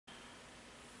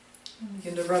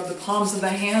Begin to rub the palms of the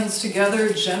hands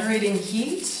together, generating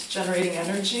heat, generating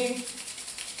energy.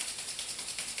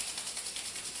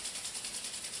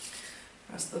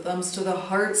 Press the thumbs to the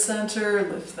heart center,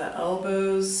 lift the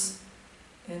elbows.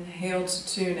 Inhale to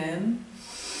tune in.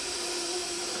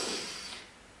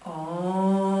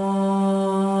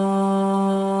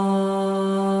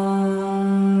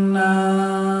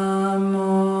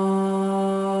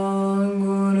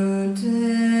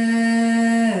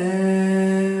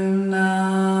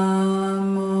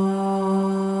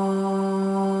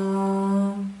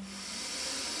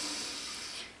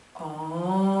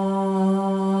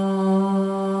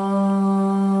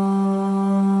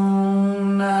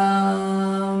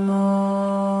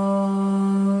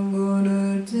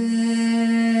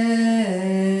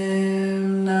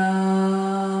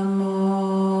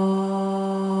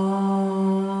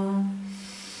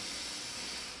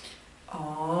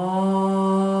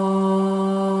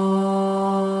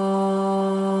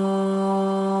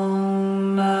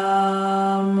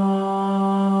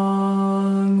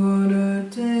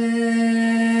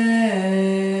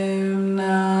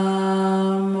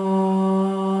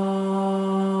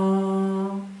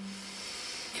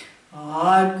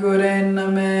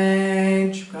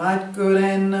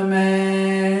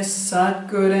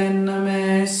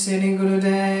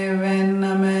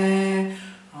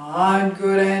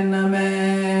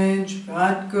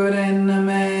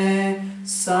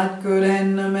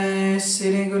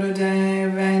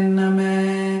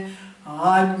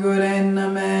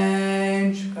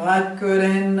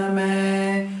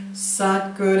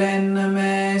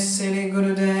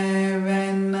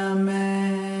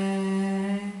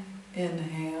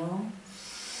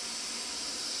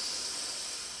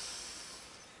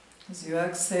 As you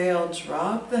exhale,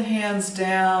 drop the hands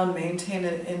down, maintain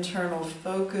an internal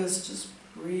focus, just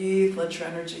breathe, let your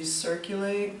energy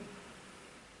circulate.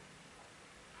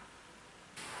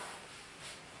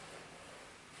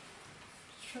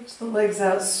 Stretch the legs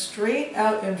out straight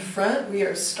out in front. We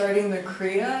are starting the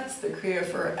Kriya. It's the Kriya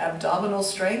for abdominal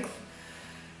strength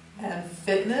and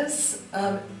fitness.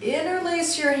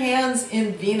 Interlace your hands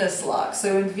in Venus lock.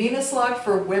 So in Venus lock,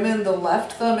 for women, the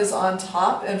left thumb is on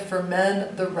top, and for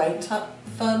men, the right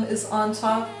thumb is on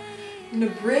top. I'm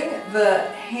going to bring the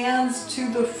hands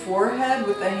to the forehead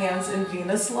with the hands in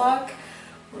Venus lock.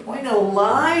 We're going to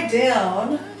lie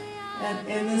down, and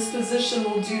in this position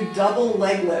we'll do double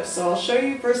leg lifts. So I'll show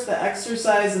you first the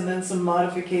exercise and then some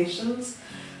modifications.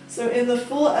 So in the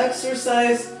full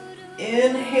exercise,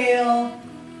 inhale,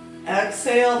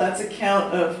 exhale, that's a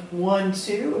count of 1,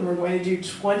 2, and we're going to do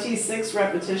 26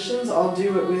 repetitions. I'll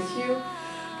do it with you.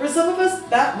 For some of us,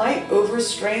 that might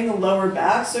overstrain the lower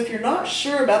back, so if you're not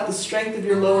sure about the strength of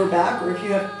your lower back, or if you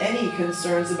have any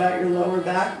concerns about your lower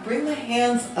back, bring the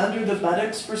hands under the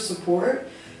buttocks for support.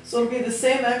 So it'll be the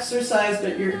same exercise,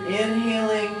 but you're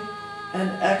inhaling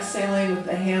and exhaling with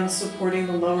the hands supporting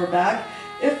the lower back.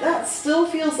 If that still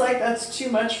feels like that's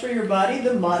too much for your body, the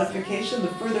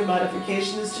further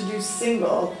modification is to do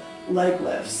single leg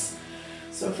lifts.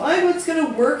 So find what's going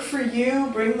to work for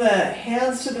you. Bring the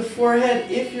hands to the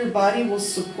forehead if your body will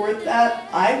support that.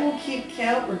 I will keep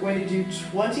count. We're going to do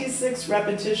 26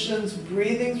 repetitions,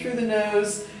 breathing through the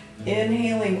nose,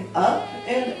 inhaling up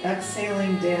and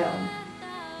exhaling down.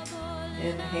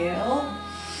 Inhale.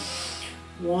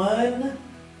 1,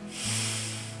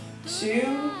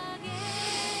 2,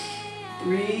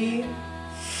 3,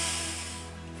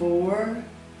 4,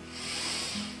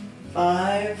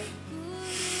 5,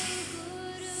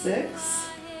 6,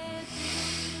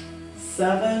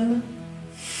 7,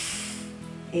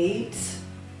 8,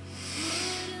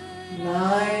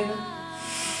 9,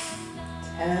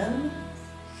 10,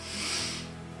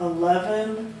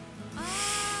 11,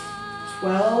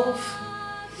 12,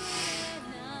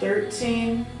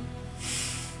 13,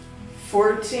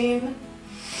 14,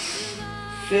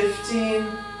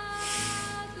 15,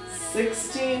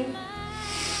 16,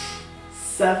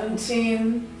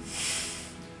 17,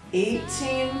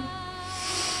 18,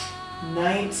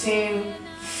 19,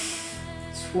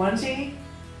 20,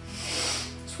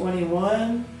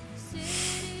 21,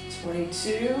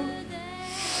 22,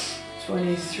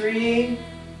 23,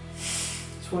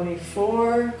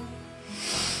 24,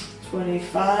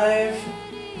 25,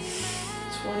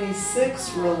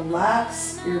 26.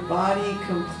 Relax your body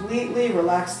completely.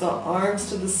 Relax the arms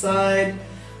to the side.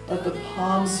 Let the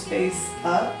palms face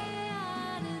up.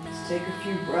 Just take a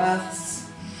few breaths.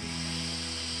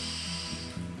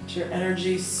 Let your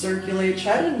energy circulate.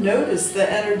 Try to notice the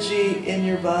energy in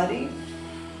your body.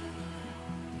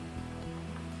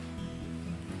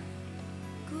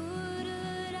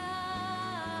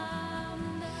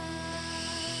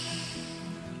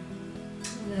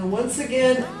 Now once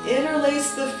again,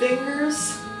 interlace the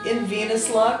fingers in Venus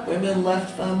lock. Women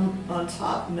left thumb on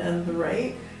top, men the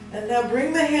right. And now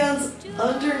bring the hands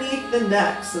underneath the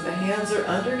neck. So the hands are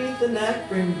underneath the neck.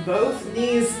 Bring both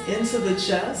knees into the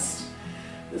chest.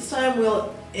 This time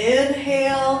we'll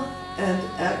inhale and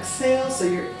exhale. So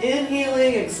you're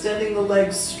inhaling, extending the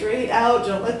legs straight out.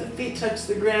 Don't let the feet touch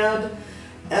the ground.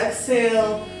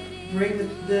 Exhale, bring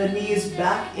the knees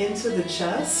back into the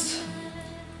chest.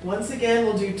 Once again,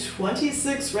 we'll do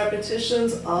 26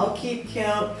 repetitions. I'll keep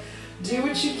count. Do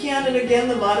what you can, and again,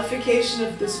 the modification,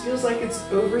 if this feels like it's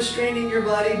overstraining your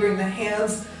body, bring the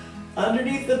hands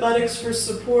underneath the buttocks for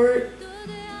support,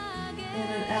 in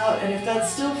and out. And if that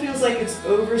still feels like it's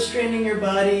overstraining your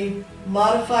body,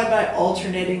 modify by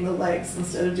alternating the legs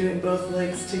instead of doing both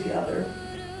legs together.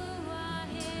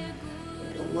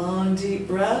 Take a long, deep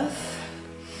breath.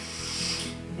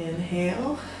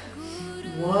 Inhale.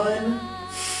 1,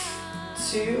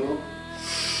 2,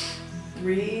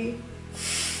 3,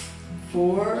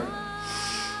 4,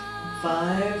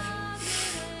 5,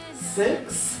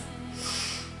 6,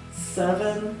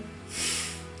 7,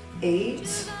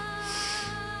 8,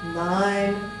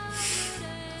 9,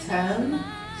 10,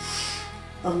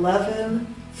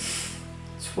 11,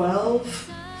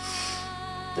 12,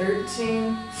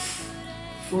 13,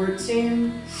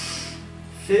 14,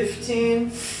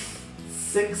 15,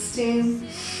 16,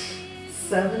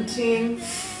 17,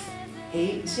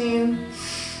 18,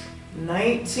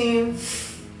 19,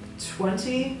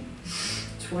 20,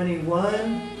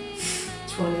 21,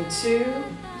 22,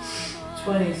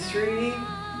 23,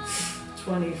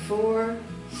 24,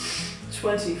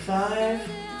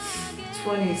 25,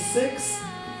 26.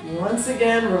 Once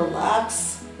again,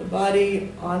 relax the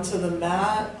body onto the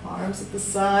mat, arms at the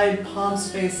side,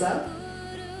 palms face up.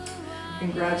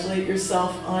 Congratulate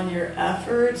yourself on your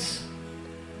effort.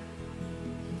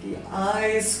 The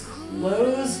eyes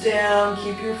close down,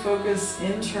 keep your focus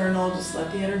internal, just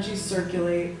let the energy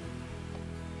circulate.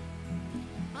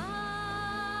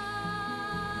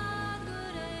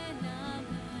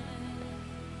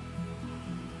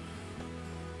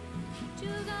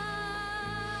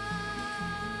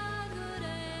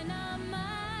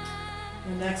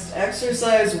 The next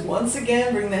exercise, once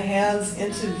again, bring the hands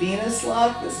into Venus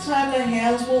lock. This time the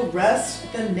hands will rest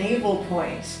at the navel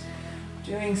point.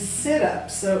 Doing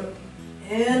sit-ups. So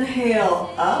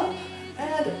inhale up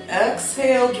and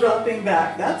exhale, dropping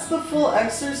back. That's the full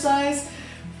exercise.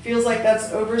 Feels like that's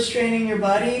overstraining your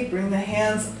body. Bring the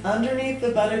hands underneath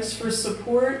the buttocks for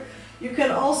support. You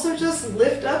can also just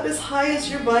lift up as high as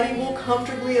your body will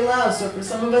comfortably allow. So for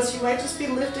some of us, you might just be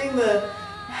lifting the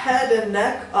head and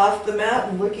neck off the mat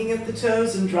and looking at the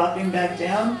toes and dropping back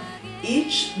down.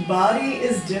 Each body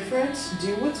is different.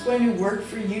 Do what's going to work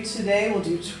for you today. We'll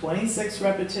do 26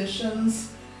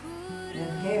 repetitions.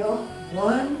 Inhale,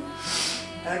 1,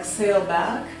 exhale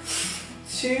back,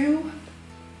 2,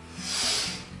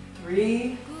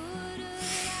 3,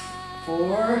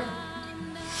 4,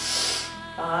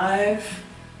 5,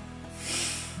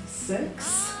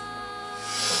 6,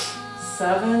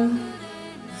 7,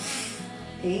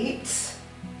 8,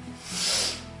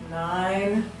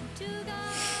 9,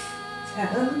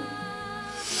 10,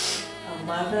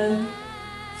 11,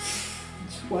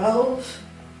 12,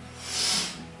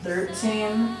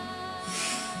 13,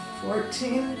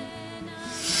 14,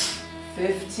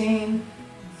 15,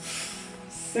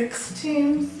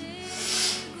 16,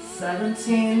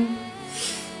 17,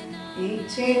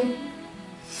 18,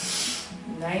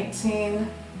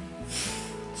 19,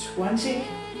 20,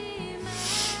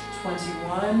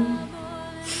 21,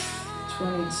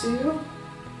 22,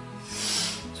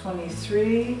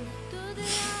 23,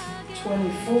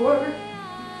 24,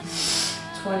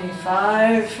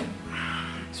 25,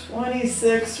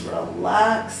 26,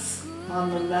 relax on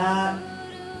the mat.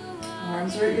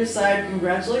 Arms are at your side.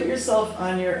 Congratulate yourself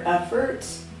on your effort.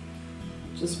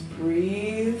 Just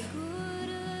breathe.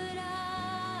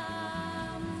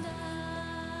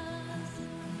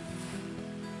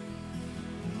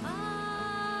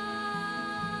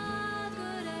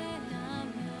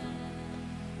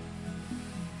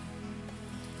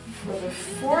 For the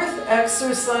fourth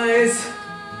exercise,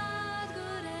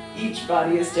 each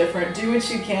body is different. Do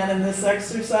what you can in this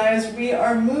exercise. We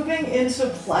are moving into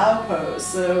plow pose.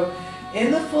 So in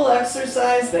the full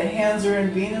exercise, the hands are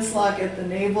in Venus lock at the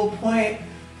navel point.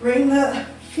 Bring the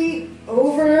feet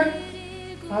over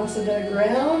onto the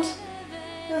ground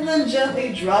and then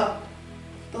gently drop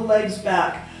the legs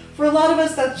back. For a lot of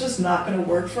us, that's just not going to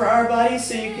work for our body,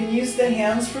 so you can use the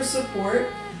hands for support.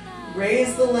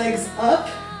 Raise the legs up.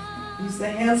 Use the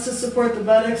hands to support the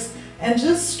buttocks, And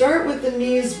just start with the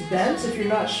knees bent if you're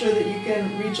not sure that you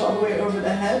can reach all the way over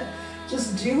the head.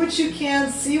 Just do what you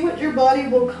can, see what your body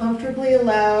will comfortably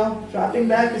allow, dropping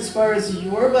back as far as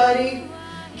your body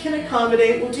can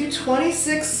accommodate. We'll do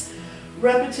 26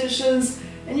 repetitions,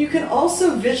 and you can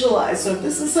also visualize. So if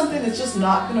this is something that's just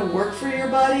not going to work for your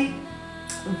body,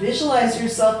 visualize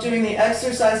yourself doing the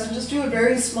exercise and just do a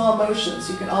very small motion.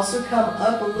 So you can also come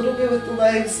up a little bit with the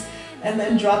legs and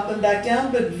then drop them back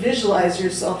down, but visualize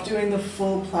yourself doing the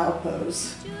full plow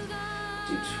pose.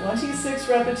 Do 26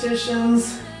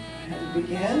 repetitions and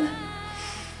begin.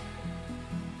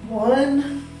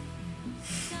 1,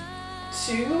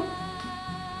 2,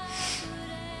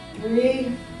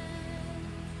 3,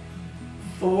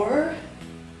 4,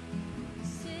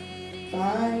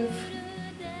 5,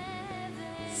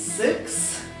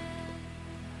 6,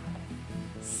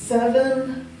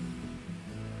 7,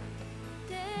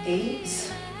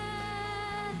 8,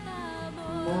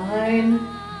 9,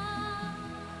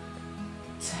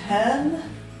 10,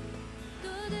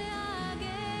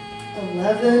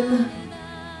 11,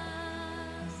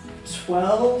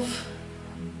 12,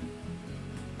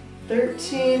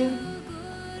 13,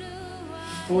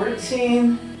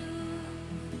 14,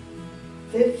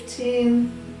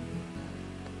 15,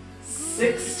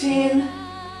 16,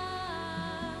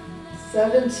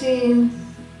 17,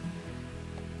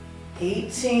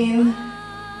 18,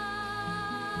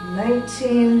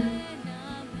 19,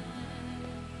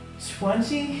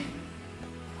 20,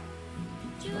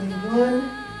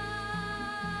 21,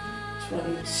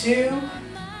 22,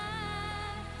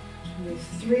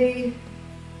 23,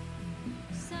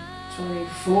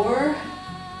 24,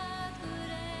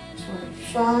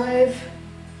 25,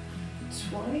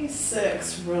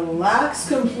 26. Relax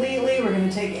completely. We're going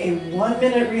to take a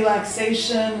 1-minute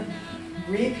relaxation.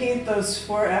 Repeat those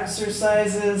 4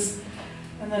 exercises,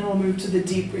 and then we'll move to the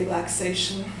deep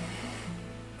relaxation.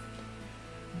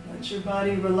 Let your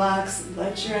body relax.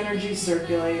 Let your energy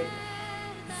circulate.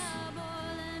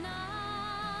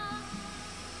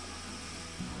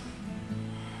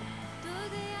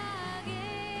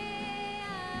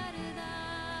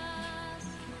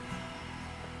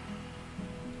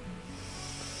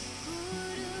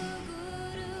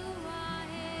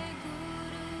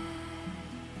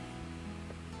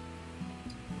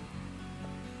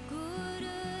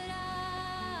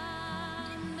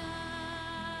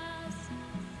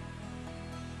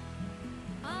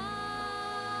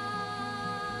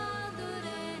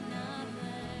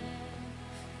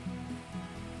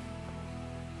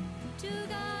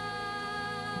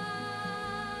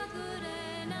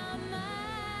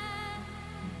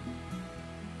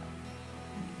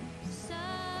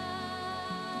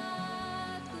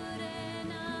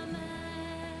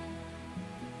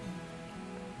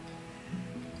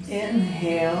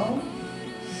 Inhale.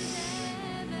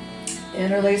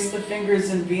 Interlace the fingers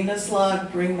in Venus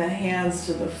lock. Bring the hands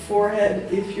to the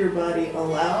forehead if your body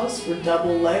allows for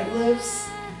double leg lifts.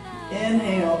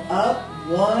 Inhale up.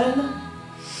 1,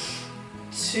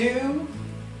 2,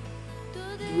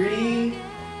 3,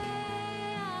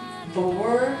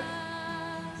 4,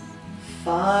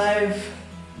 5,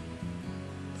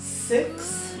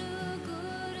 6,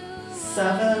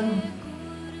 7,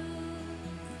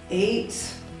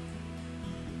 8,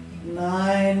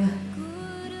 9,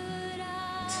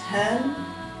 10,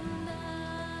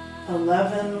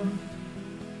 11,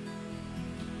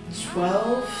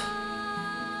 12,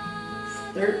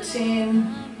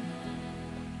 13,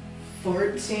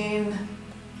 14,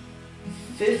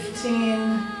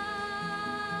 15,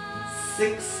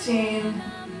 16,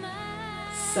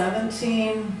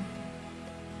 17,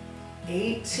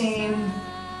 18,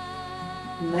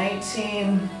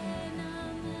 19,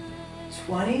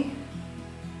 20,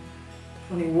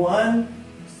 21,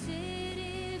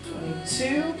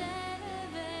 22,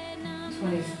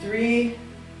 23,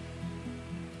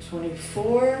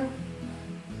 24,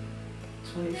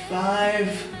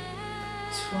 25,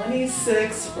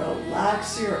 26.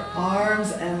 Relax your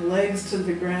arms and legs to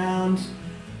the ground.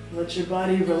 Let your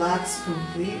body relax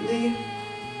completely.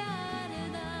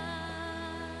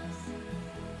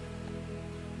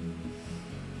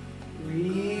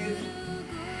 Breathe.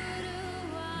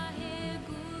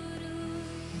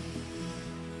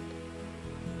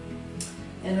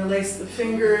 Interlace the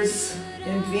fingers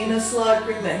in Venus lock.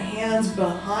 Bring the hands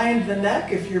behind the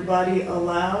neck if your body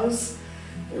allows.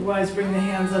 Otherwise, bring the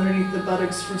hands underneath the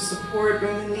buttocks for support.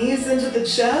 Bring the knees into the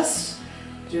chest.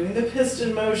 Doing the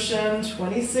piston motion,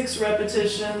 26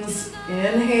 repetitions.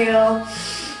 Inhale.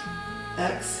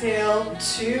 Exhale.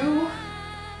 2,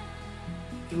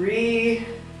 3,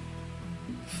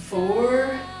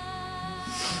 4,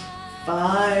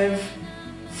 5,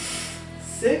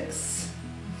 6,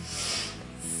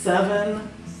 7,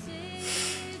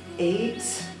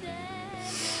 8,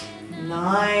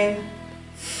 9,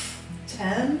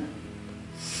 10,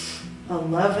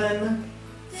 11,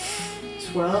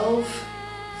 12,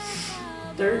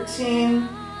 13,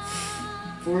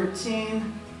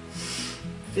 14,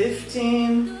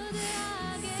 15,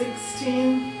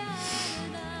 16,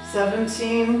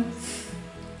 17,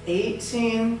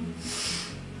 18,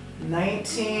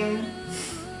 19,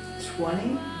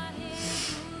 20,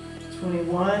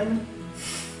 21,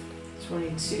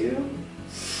 22,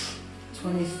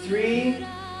 23,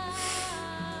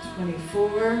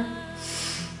 24,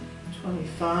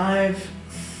 25,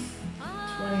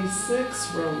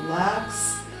 26,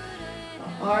 relax.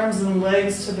 Arms and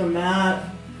legs to the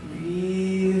mat.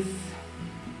 Breathe.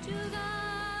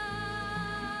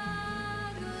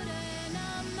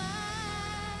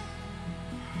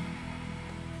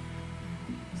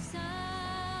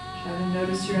 Try to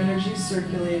notice your energy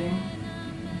circulating.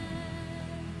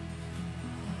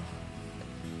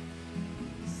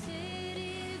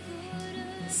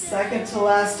 Second to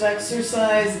last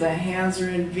exercise, the hands are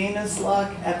in Venus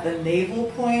lock at the navel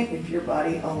point if your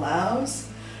body allows.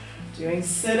 Doing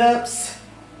sit-ups.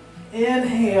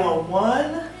 Inhale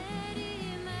 1,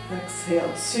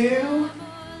 exhale 2,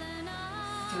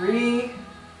 3,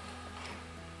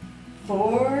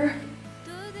 4,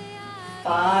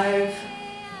 5,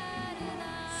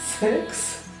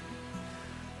 6,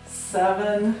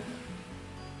 7,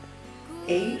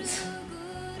 8,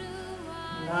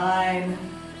 9,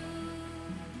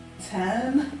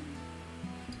 10,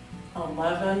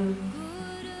 11,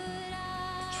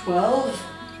 12,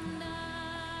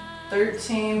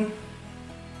 13,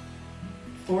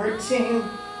 14,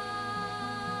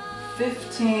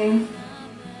 15,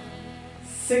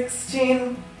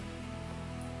 16,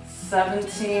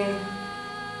 17,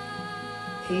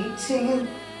 18,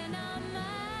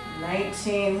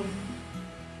 19,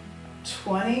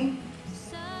 20,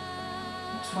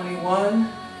 21,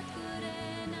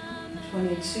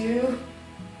 22,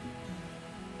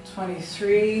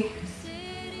 23,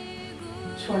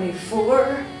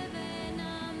 24,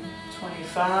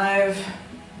 25,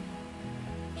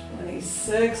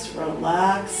 26,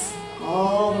 relax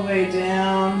all the way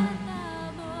down.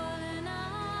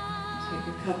 Take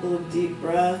a couple of deep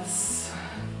breaths.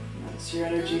 That's your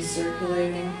energy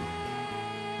circulating.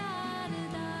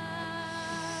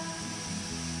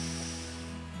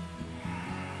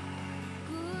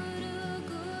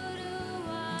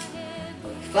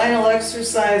 Final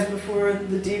exercise before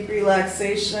the deep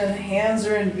relaxation. Hands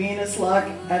are in Venus lock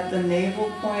at the navel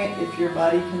point if your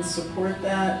body can support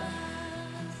that.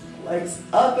 Legs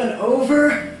up and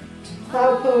over.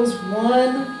 Cloud pose.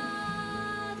 1,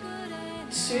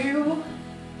 2,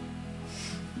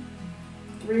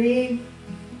 3,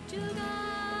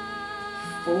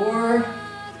 4,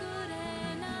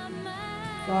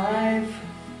 5,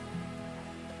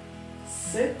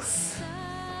 6,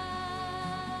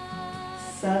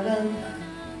 7,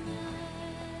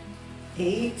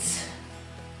 8,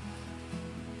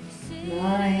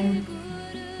 9,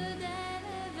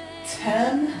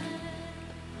 10,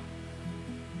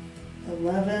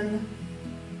 11,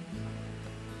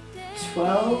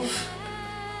 12,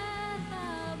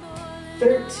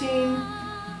 13,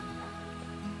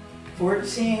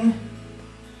 14,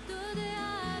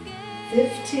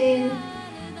 15,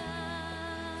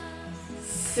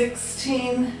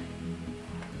 16,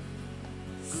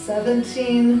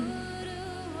 17,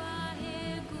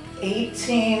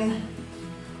 18,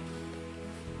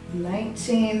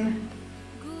 19,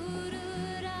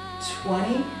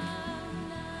 20,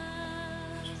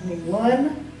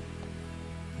 21,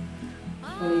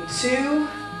 22,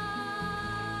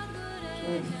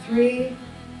 23,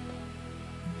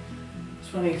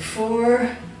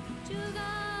 24,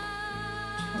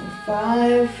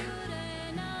 25,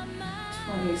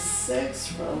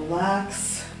 26,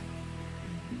 relax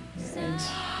your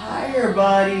entire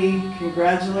body.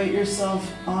 Congratulate yourself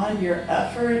on your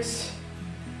effort.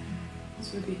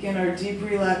 As we begin our deep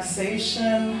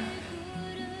relaxation,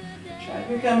 try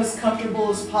to become as comfortable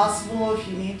as possible. If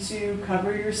you need to,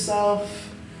 cover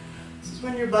yourself. This is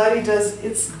when your body does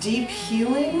its deep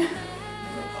healing. The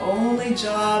only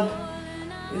job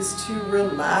is to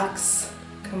relax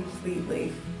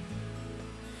completely.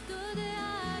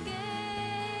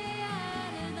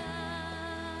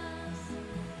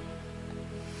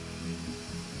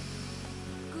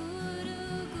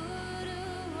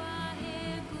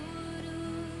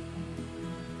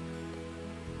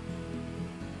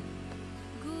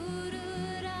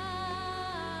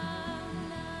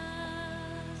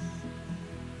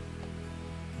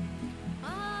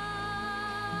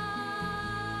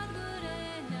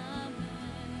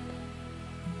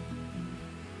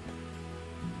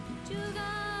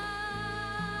 Teree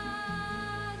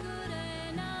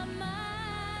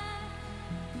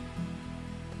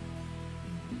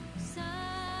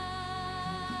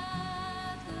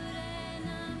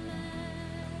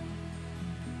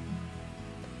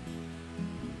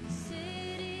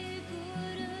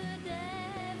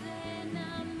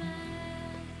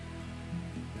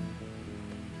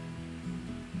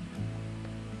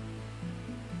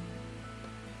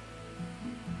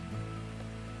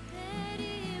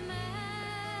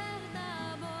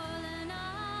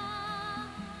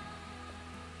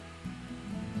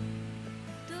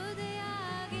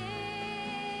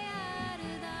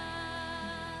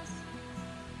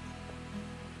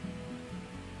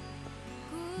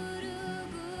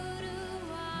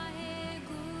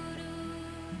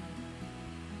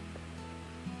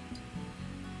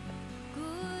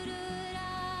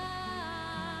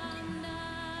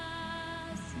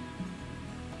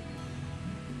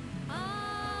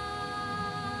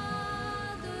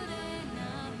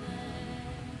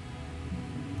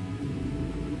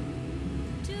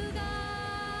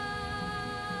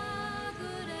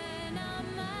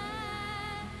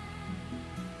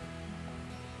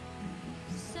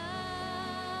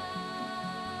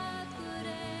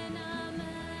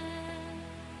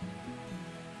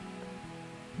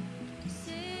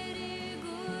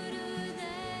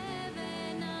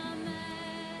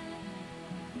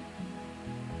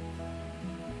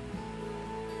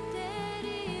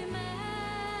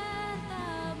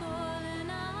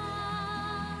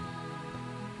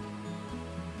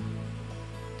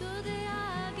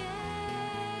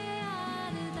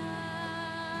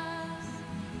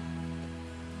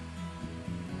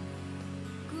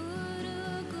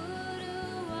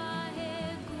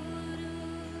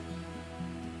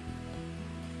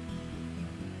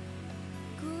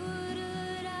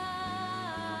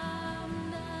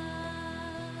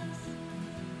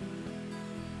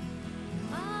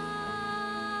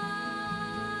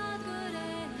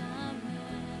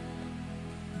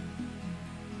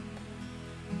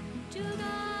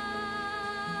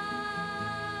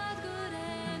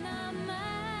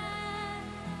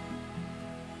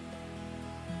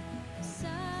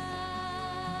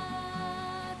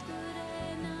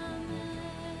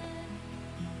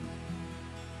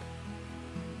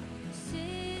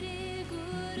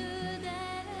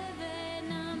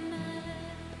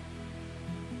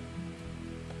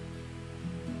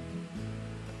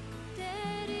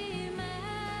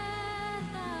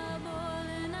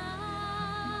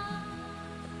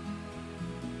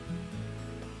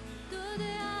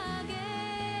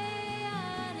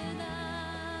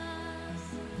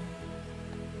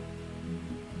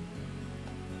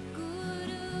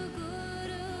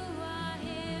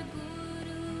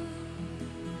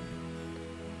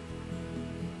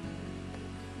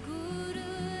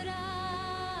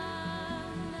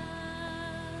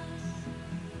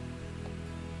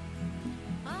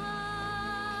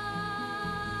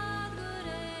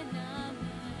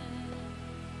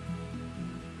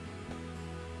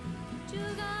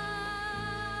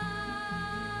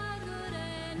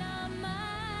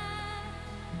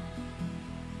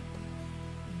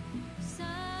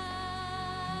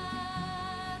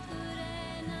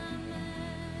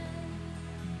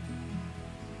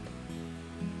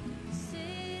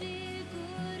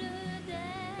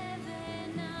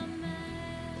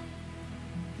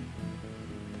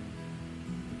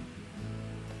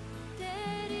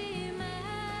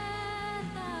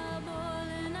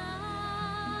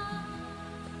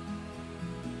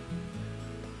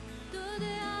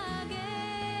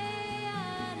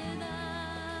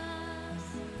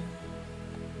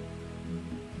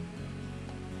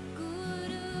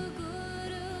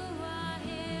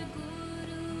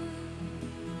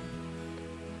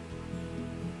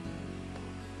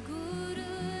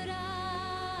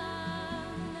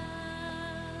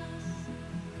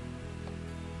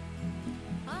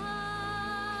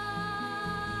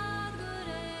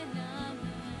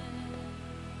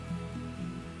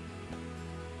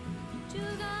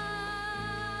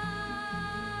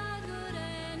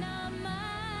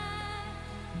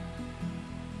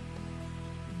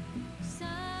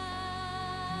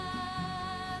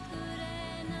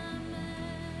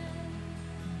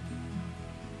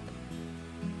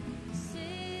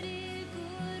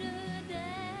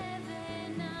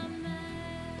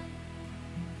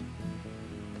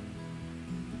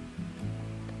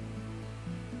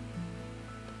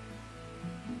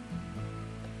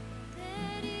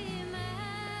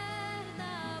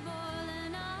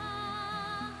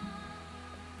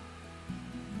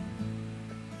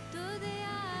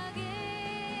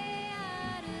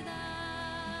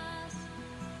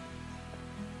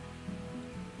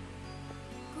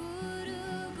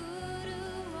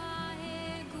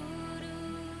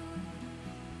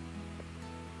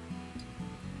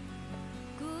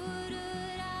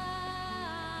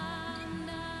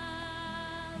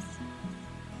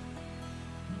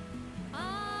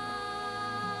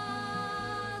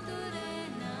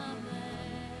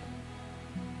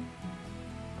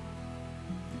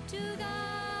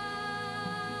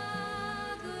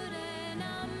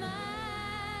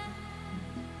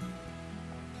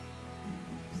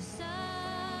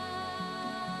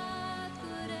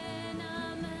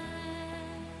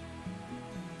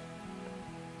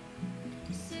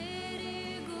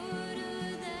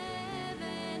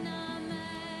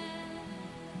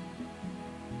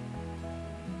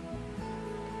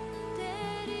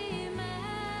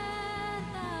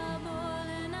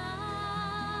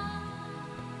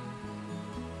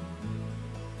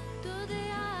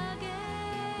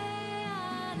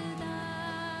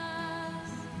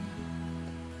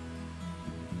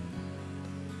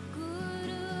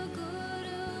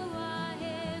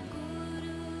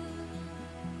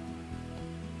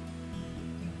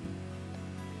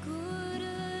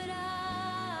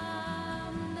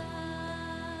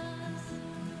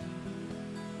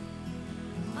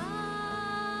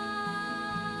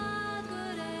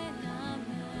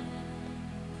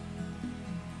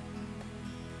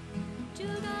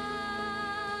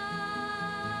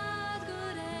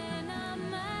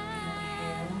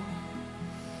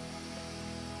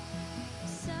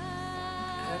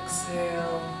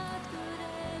Exhale.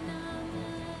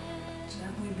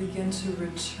 Gently begin to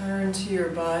return to your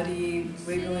body,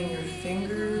 wiggling your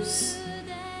fingers,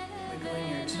 wiggling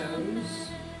your toes.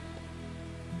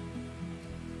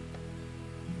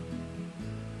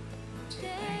 Take the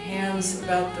hands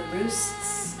about the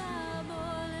wrists,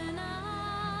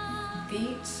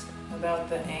 feet about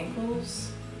the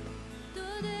ankles.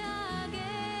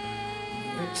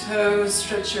 Your toes,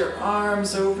 stretch your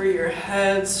arms over your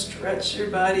head, stretch your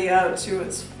body out to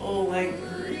its full length,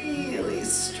 really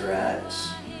stretch.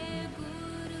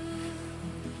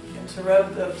 Begin to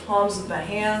rub the palms of the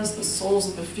hands, the soles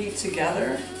of the feet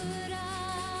together.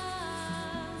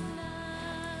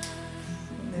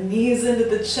 The knees into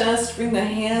the chest, bring the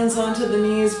hands onto the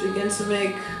knees, begin to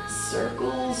make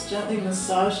circles, gently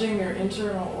massaging your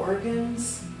internal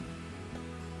organs.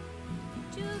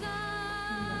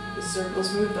 The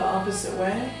circles move the opposite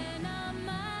way.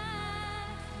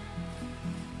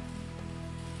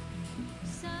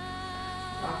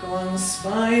 Rock along the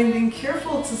spine, being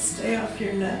careful to stay off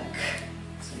your neck.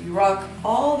 So you rock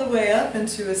all the way up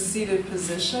into a seated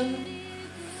position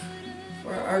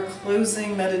for our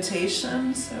closing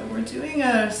meditation. So we're doing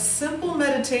a simple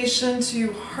meditation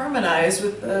to harmonize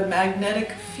with the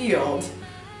magnetic field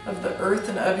of the earth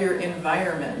and of your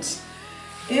environment.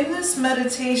 In this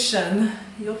meditation,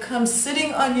 you'll come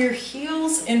sitting on your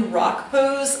heels in rock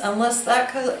pose unless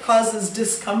that causes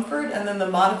discomfort, and then the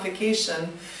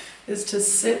modification is to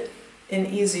sit in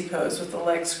easy pose with the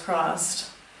legs crossed.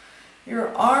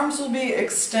 Your arms will be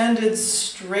extended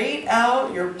straight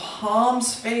out, your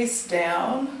palms face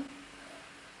down.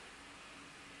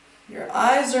 Your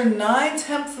eyes are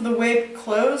 9/10 of the way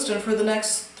closed, and for the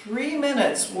next 3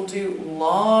 minutes, we'll do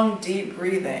long, deep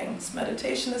breathing. This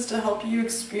meditation is to help you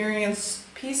experience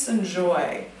peace and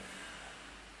joy.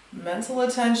 Mental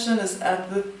attention is at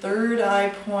the third eye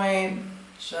point.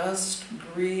 Just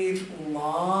breathe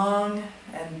long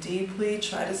and deeply.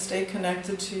 Try to stay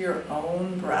connected to your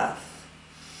own breath.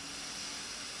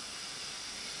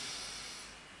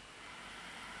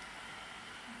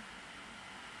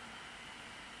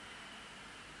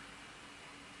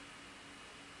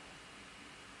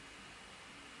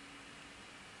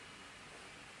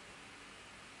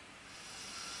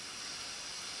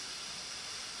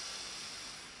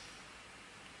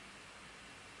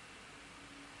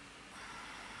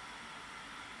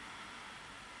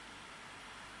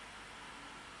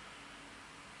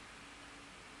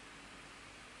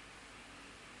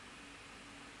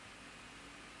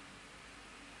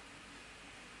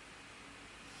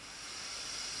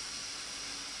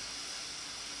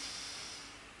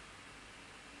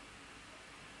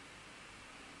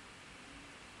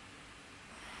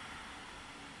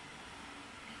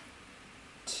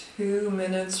 Two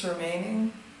minutes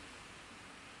remaining.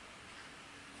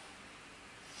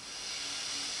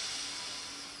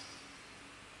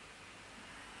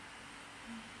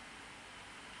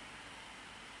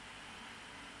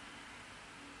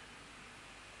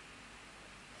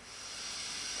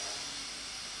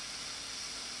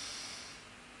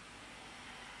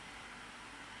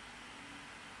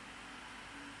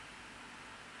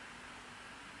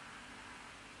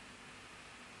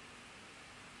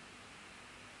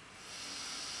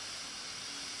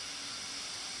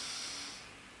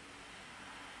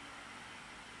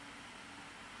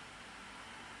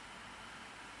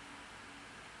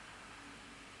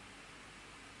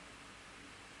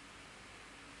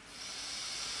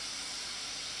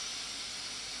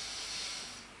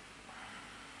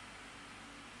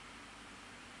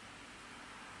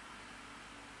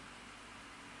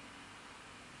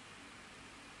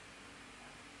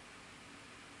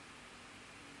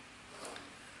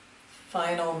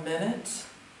 final minute.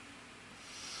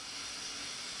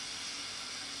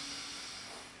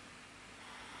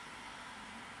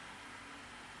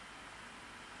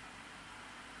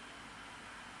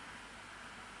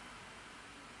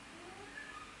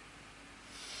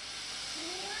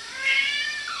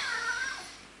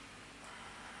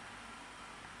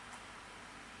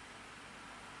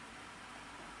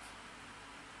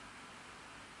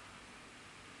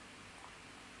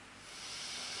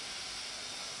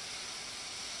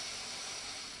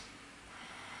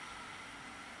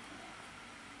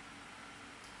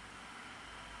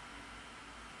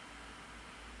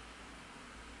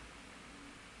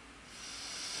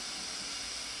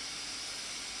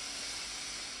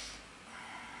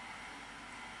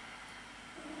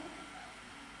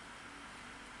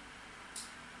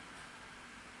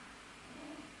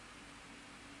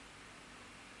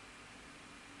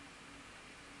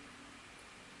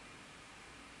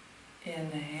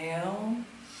 Inhale.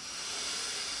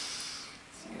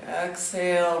 As you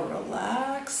exhale,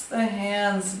 relax the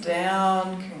hands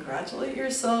down. Congratulate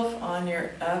yourself on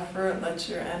your effort. Let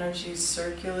your energy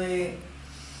circulate.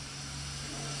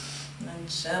 And then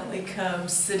gently come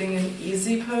sitting in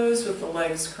easy pose with the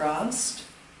legs crossed.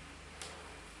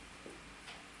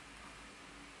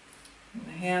 And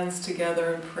the hands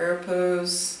together in prayer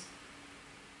pose.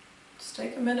 Just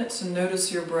take a minute to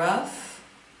notice your breath.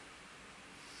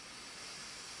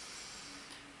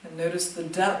 And notice the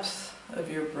depth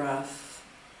of your breath.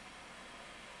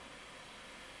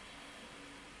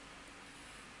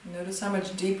 Notice how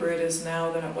much deeper it is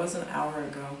now than it was an hour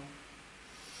ago.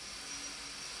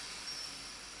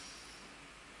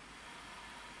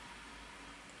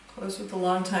 Close with the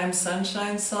Long Time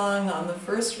Sunshine song. On the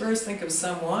first verse, think of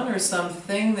someone or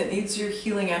something that needs your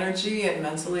healing energy and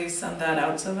mentally send that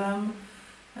out to them.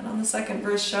 And on the second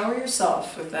verse, shower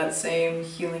yourself with that same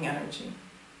healing energy.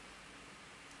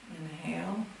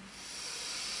 Inhale.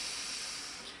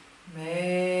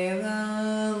 May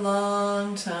the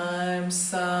long time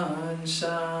sun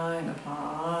shine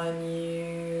upon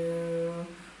you,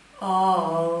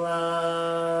 all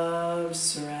love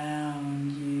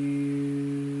surround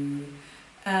you,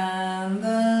 and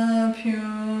the pure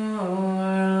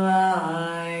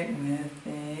light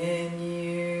within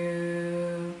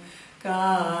you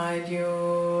guide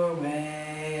your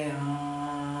way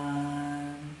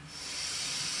on.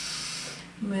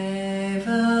 May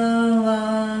the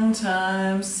long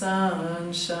time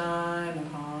sun shine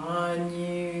upon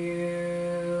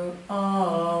you,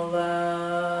 all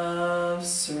love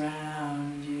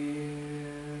surround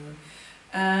you,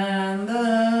 and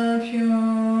the pure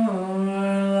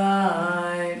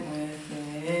light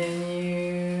within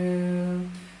you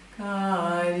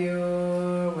guide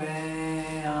your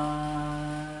way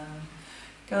on,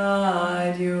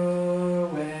 guide your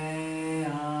way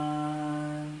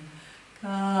on,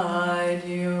 guide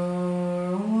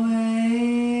your way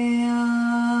on.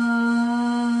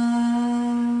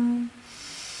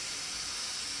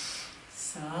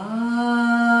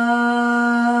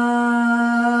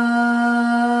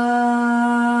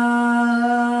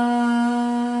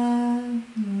 Satnam.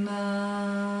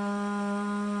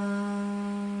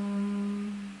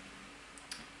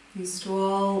 Peace to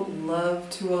all, love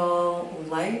to all,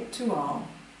 light to all.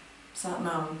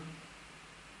 Satnam.